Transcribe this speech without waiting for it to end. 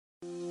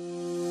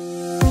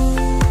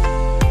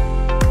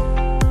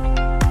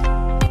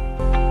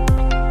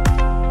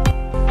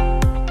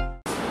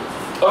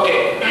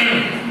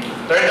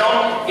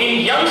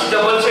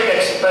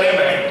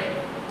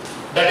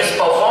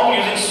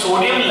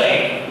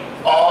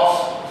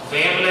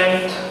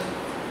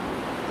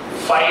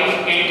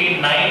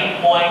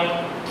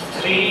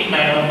589.3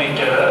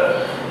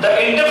 nanometer. The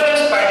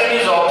interference pattern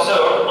is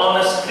observed on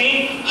a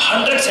screen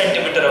 100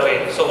 centimeter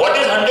away. So what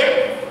is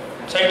 100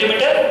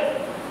 centimeter?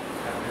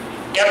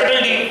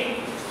 Capital D.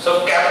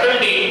 So capital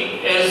D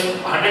is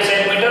 100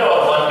 centimeter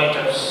or 1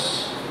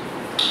 meters.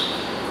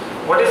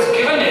 What is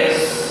given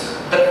is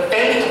the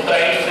 10th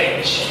bright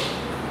fringe.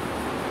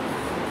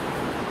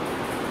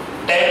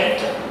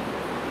 10th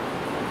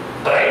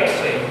bright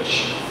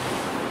fringe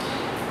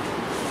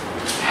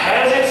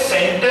has its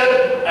center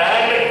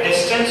at a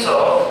distance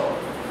of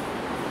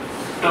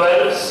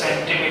 12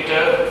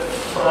 centimeter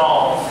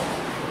from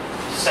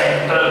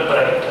central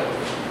bright.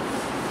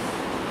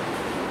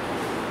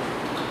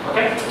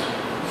 Okay.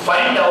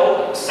 Find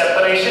out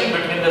separation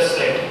between the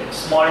slit.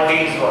 Small d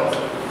is what?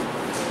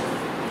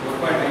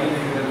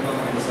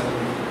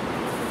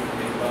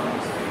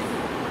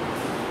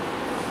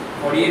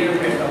 48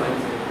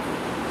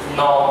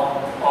 No,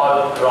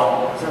 all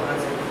wrong. So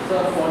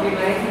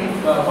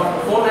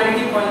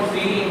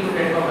 490.3 into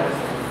 10 power minus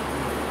 9.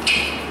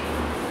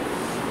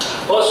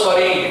 Oh,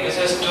 sorry, this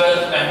is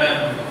 12 mm.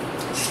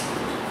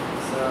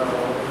 So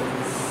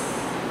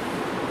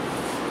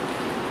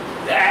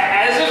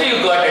As if you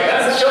got it,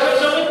 huh? Show me.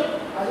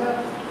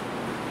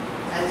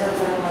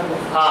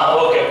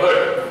 Okay, good.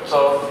 So,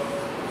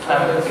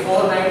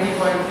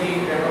 490.3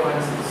 into 10 power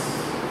minus 6.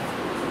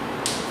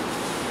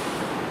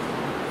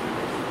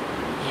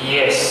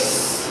 yes.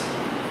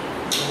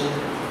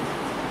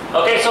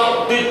 Okay,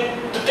 so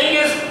the thing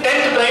is,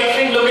 10th bright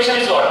fringe location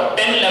is what?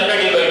 10 lambda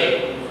d by d.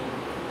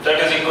 That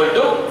is equal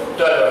to 12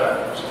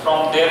 mm. So from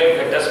there you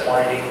get a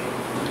small d.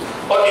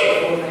 Okay.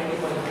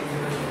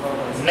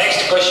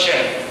 Next question.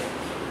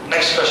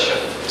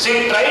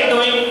 See, try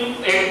doing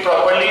it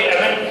properly. I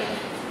mean,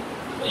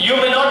 you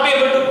may not be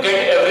able to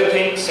get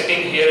everything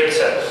sitting here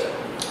itself.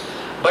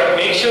 But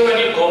make sure when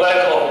you go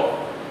back home,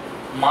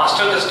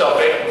 master this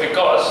topic,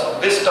 because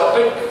this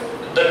topic,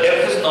 the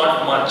depth is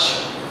not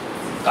much.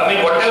 I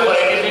mean, whatever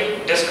varieties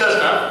we discuss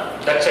now,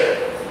 that's it.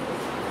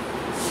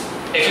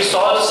 If you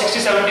solve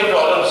 60-70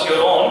 problems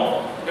your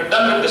own, you're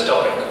done with this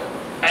topic.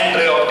 And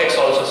ray optics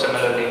also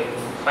similarly.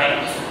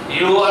 Fine.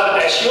 You are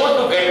assured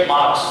to get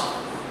marks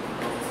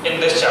in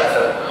this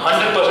chapter.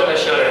 100%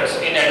 assurance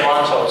in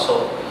advance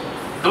also.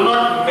 Do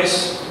not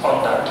miss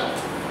on that.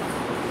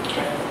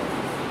 Okay.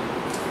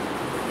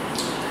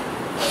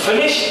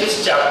 Finish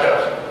this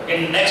chapter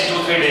in next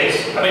 2-3 days.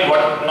 I mean,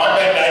 not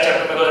the entire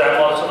chapter, because I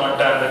am also not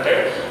done with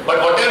it. But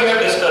whatever we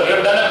have discussed, we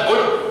have done a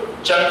good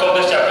chunk of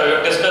this chapter. We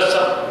have discussed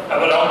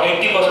around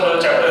 80% of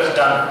the chapter is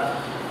done.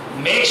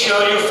 Make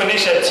sure you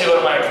finish HC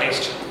Verma at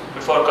least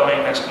before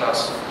coming next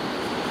class.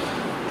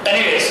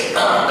 Anyways,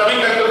 coming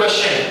back to the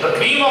question. The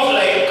beam of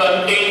light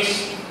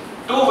contains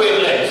two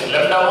wavelengths.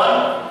 Lambda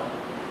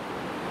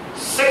 1,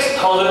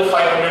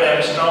 6500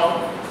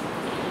 angstrom.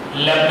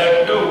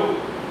 Lambda 2,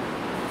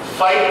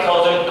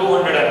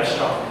 5200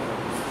 angstrom.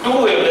 Two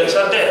wavelengths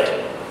are there.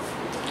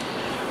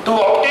 To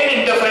obtain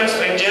interference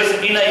fringes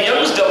in a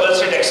Young's double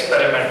slit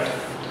experiment,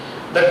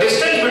 the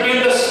distance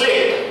between the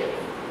slit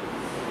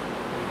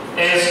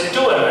is 2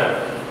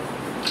 mm.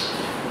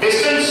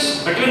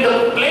 Distance between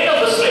the plane of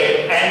the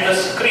slit and the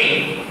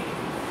screen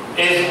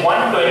is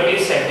 120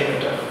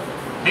 centimeter.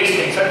 These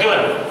things are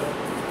given.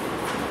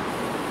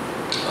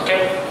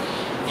 Okay.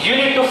 You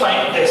need to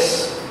find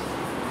this.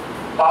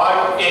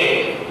 Part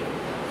A.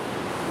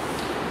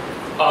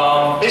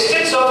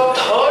 Distance of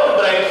third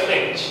bright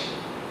fringe.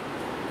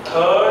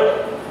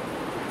 Third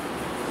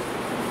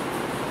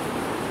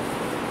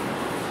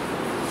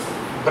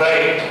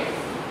bright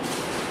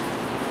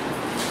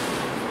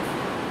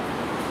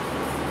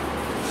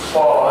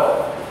for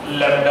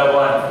lambda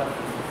 1.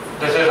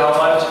 This is how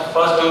much?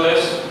 First do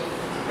this,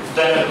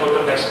 then we'll go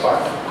to next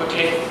part.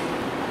 Quickly.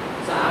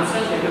 So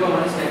Armstrong's 10 power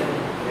minus 10.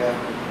 Yeah.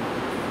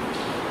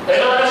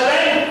 10 minus 10?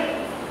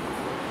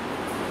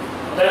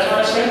 10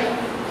 minus 10?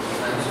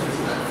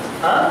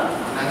 Huh?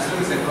 Answer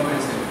is 10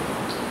 minus 10.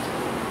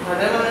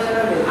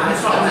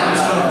 Armstrong.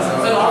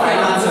 So not my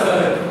answer.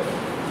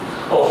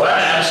 Oh, for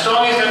an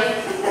Armstrong is it?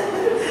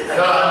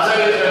 Your answer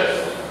is it?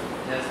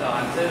 Yes, the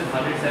answer is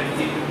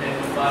 170 to 10 to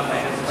the power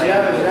minus 5.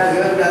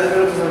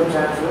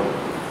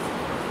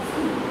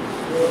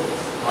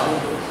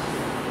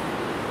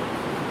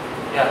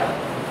 Yeah.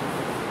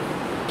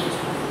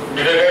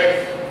 Did you get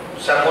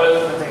Samuel?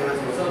 So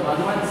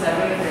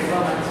 117 and 10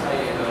 power minus 5.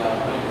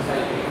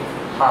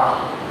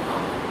 Huh.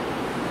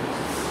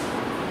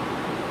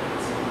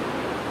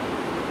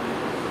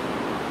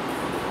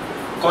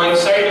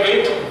 Coincide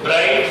with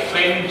bright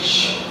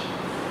fringe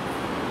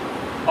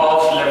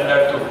of lambda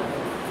 2.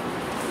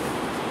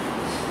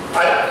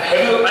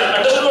 Have you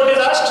understood what is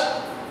asked?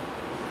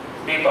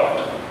 B part.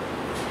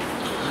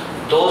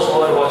 Those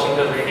who are watching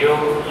the video,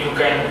 you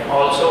can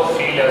also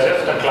feel as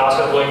if the class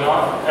is going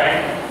on,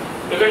 and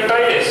you can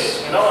try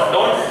this.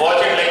 Don't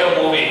watch it like a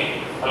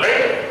movie.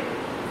 Alright?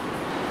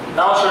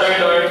 Now should I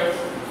do it?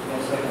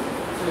 Yes, sir.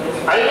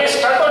 I will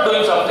start on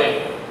doing something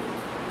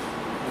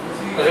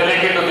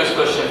related to this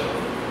question.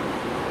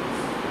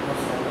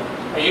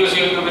 I use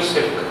you to be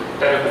sick.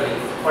 Terribly.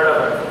 What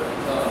happened?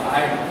 I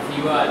had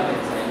fever and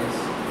sinus.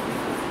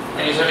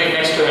 And you're sitting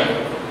next to him.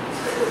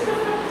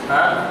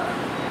 Huh?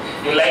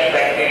 You like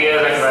bacteria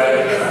and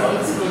viruses.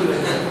 Old school.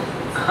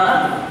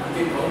 Huh?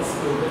 Old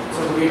school.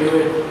 So we do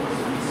it.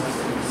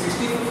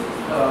 60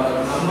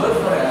 number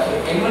for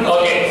anyone.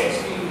 Okay.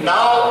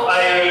 Now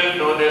I will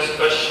do this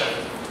question.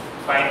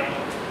 Fine.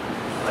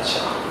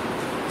 Acha.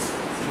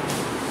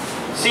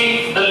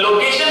 See, the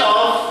location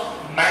of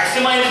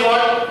maxima is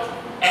what?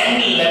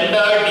 N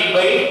lambda d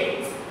by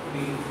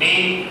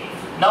d.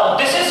 Now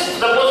this is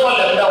suppose for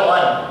lambda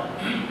 1.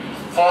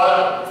 For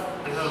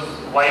this is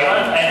y1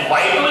 and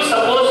y2 is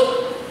suppose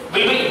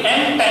will be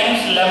n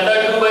times lambda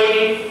 2 by d.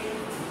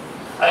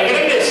 Are you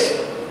getting this?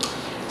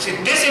 See,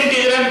 this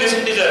integer and this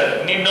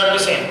integer need not be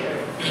same.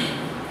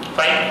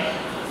 Fine.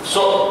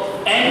 So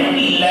n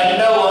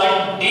lambda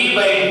 1 d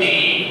by d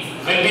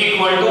will be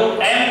equal to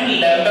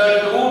n lambda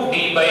 2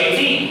 d by d.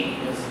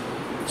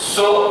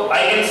 So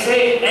I can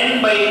say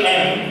n by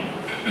n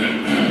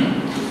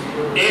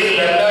is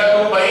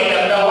lambda 2 by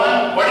lambda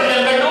 1. What is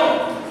lambda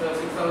 2? So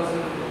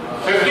 6,000.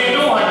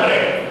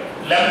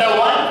 5200. Lambda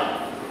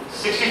 1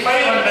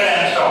 6500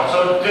 angstrom. So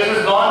this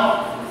is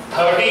gone.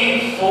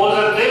 13 4s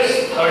are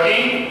this,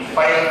 13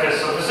 5 is this.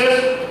 So this is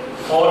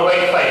 4 by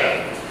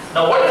 5.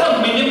 Now what is the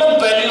minimum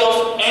value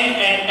of n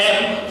and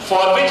m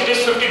for which it is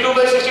 52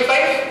 by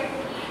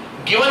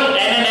 65? Given n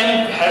and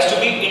m has to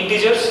be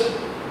integers.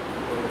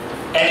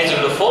 N is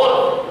equal to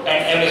 4 and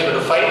m is equal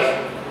to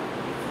 5.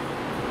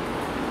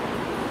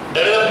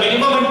 There is a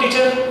minimum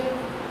integer.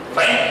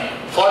 Fine.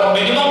 For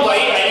minimum y,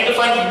 I need to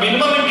find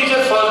minimum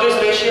integer for this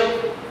ratio.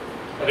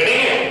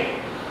 Getting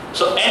it?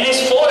 So n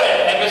is 4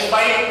 and m is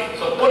 5.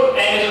 So put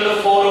n is equal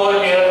to 4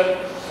 over here.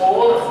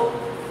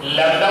 4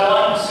 lambda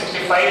 1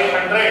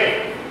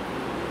 6500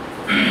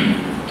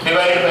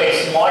 divided by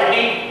small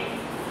d.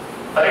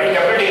 Correct,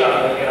 capital D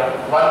on here.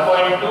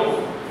 1.2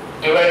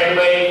 divided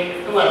by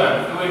 2 mm.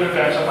 2 into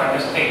 10 to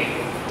minus 3.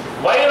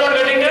 Why are you not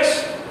getting this?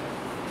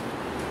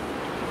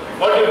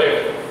 What do you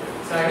get?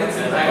 So I didn't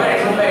simplify.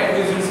 I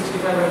using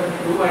 65 by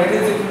 2. I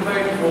didn't simplify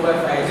it to 4 by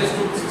 5. I just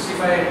took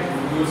 65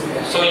 and used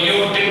it. So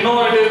you did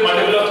know it is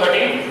multiple of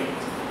 13?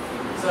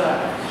 Sir,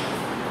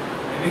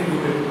 I didn't do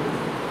it.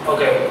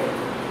 Okay.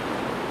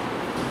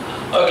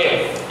 Okay.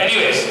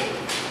 Anyways,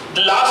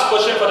 the last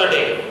question for the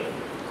day.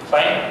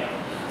 Fine.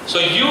 So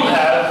you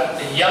have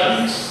the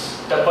Young's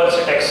double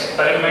slit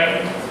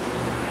experiment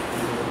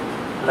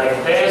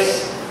like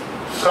this.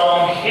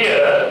 From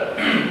here,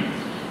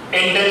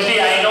 intensity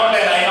I0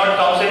 and I0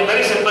 comes in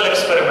very simple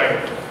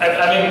experiment.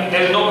 I mean,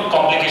 there is no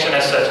complication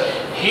as such.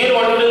 Here,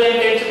 what will be the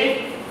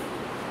intensity?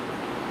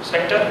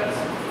 Sector?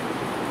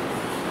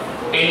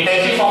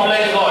 Intensity formula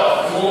is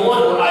what?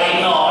 4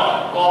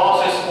 I0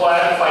 cos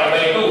square 5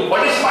 by 2.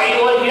 What is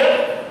 5 over here?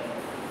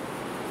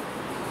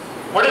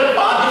 What is the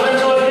path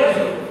difference over here?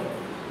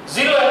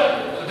 0.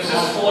 So this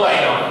is 4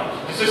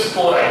 I0. This is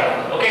 4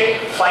 I0. Okay.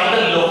 Find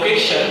the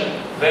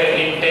location where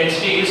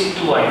intensity is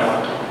 2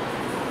 I0.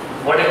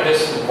 What is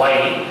this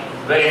y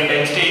where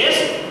intensity is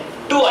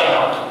 2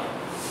 I0?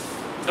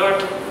 Do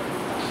it.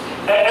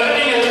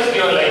 Everything else is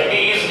given, like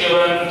t is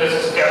given, this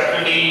is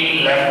capital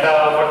D,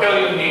 lambda, whatever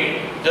you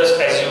need, just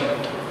assume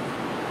it.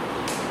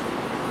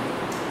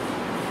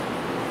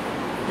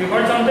 You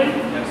got something?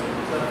 Yes.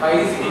 So pi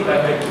is equal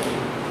to 2.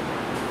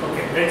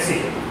 Okay, let's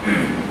see.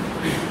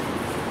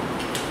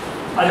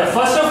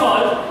 First of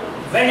all,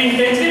 when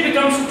intensity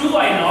becomes 2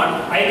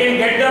 I0, I can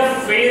get the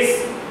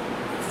phase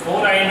 4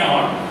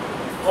 I0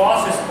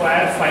 cos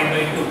square 5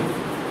 by 2.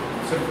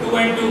 So 2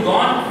 and 2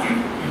 gone.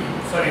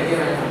 Sorry,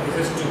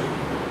 this is 2.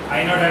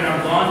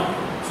 I0 gone.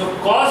 So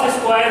cos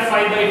square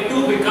 5 by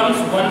 2 becomes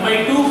 1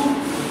 by 2.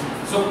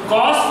 So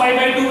cos 5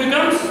 by 2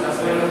 becomes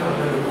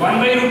 1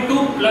 by root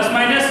 2 plus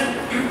minus.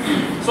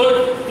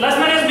 So plus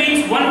minus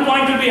means one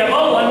point will be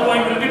above, one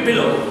point will be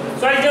below.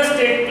 So I'll just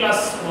take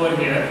plus over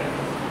here,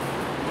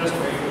 just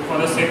for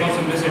the sake of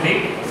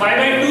simplicity. 5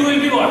 by 2 will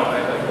be what?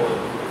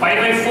 5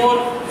 by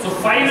 4. So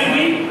 5 will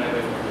be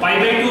pi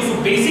by 2.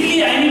 So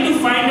basically I need to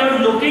find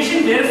out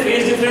location where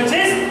phase difference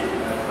is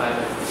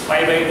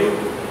pi by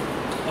 2.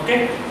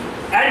 Okay.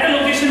 At the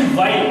location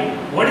y,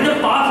 what is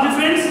the path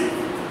difference?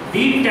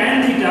 D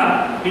tan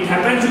theta. It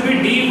happens to be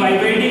dy by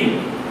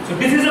d. So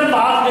this is a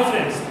path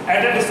difference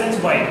at a distance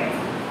y.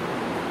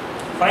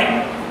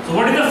 Fine. So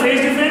what is the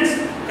phase difference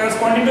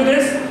corresponding to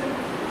this?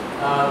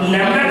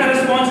 Lambda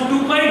corresponds to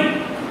 2 pi.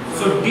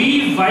 So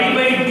dy by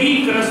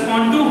d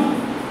correspond to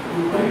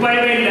 2 pi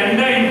by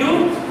lambda into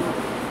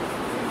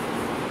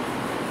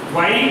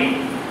y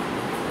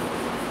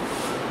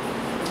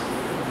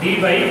d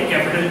by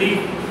capital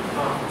D.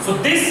 So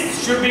this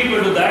should be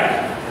equal to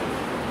that.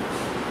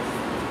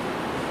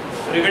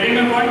 Are you getting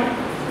my point?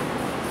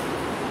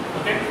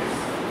 Okay.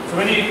 So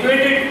when you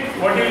equate it,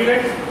 what do you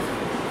get?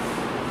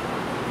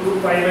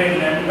 2 pi by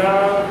lambda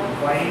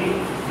y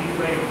d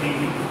by d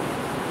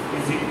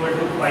is equal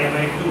to pi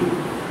by 2.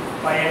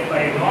 Pi and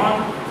pi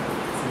gone.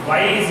 So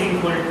y is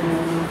equal to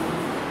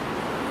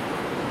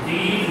d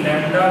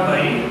lambda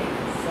by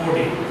 4d.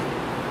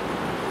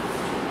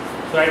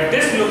 So at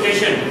this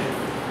location,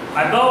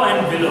 above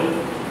and below,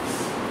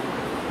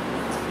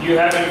 you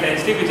have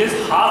intensity which is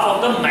half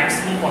of the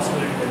maximum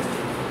possible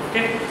intensity.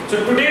 Okay.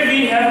 So today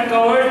we have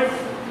covered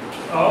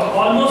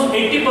almost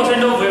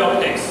 80% of wave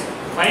optics.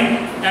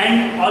 Fine.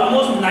 And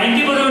almost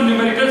 90% of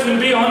numericals will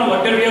be on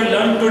whatever we have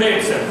learned today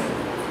itself.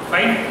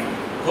 Fine.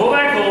 Go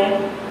back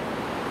home.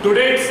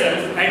 Today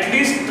itself, at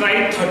least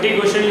try 30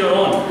 questions your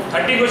own.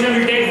 30 questions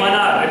will take 1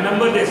 hour.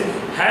 Remember this.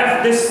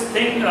 Have this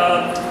thing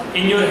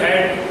in your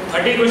head.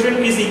 30 questions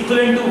is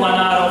equivalent to 1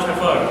 hour of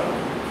effort.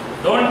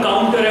 Don't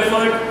count your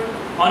effort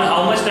on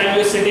how much time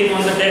you are sitting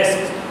on the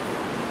desk.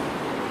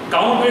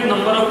 Count with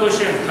number of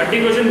questions.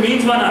 30 questions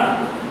means 1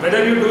 hour.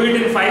 Whether you do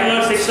it in 5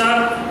 hours, 6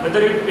 hours,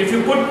 whether if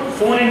you put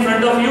phone in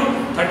front of you,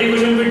 30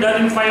 questions will be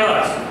done in 5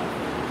 hours.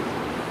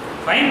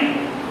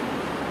 Fine?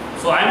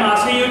 So I am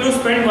asking you to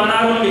spend 1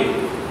 hour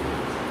only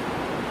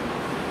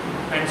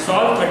and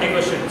solve 30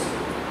 questions.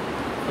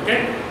 Okay?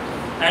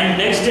 And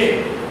next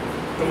day,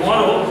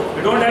 tomorrow,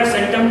 we don't have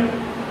Centum,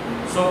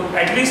 so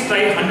at least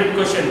try 100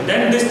 questions.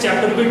 Then this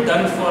chapter will be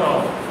done for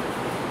all.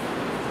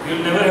 You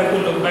will never have to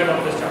look back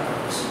on this chapter.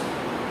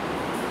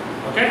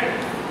 Okay?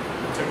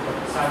 That's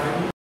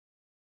it.